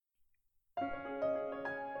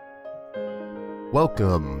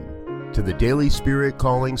Welcome to the Daily Spirit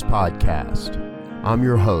Callings Podcast. I'm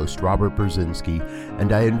your host, Robert Brzezinski,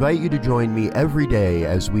 and I invite you to join me every day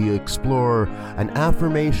as we explore an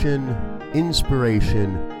affirmation,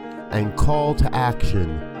 inspiration, and call to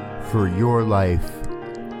action for your life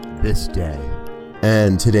this day.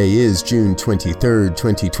 And today is June 23rd,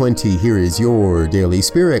 2020. Here is your Daily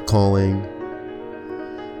Spirit Calling.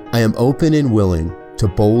 I am open and willing to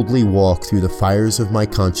boldly walk through the fires of my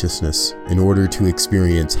consciousness in order to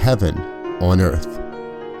experience heaven on earth.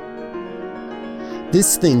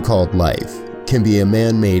 This thing called life can be a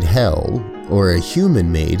man-made hell or a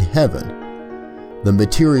human-made heaven. The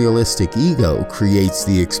materialistic ego creates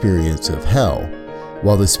the experience of hell,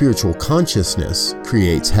 while the spiritual consciousness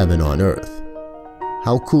creates heaven on earth.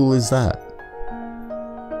 How cool is that?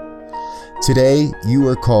 Today, you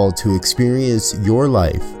are called to experience your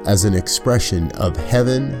life as an expression of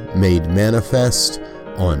heaven made manifest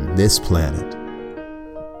on this planet.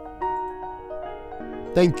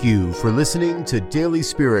 Thank you for listening to Daily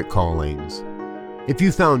Spirit Callings. If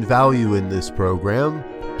you found value in this program,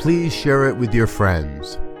 please share it with your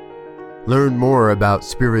friends. Learn more about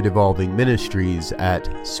Spirit Evolving Ministries at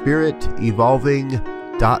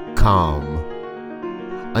spiritevolving.com.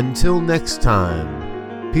 Until next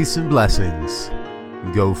time, peace and blessings.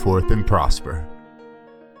 Go forth and prosper.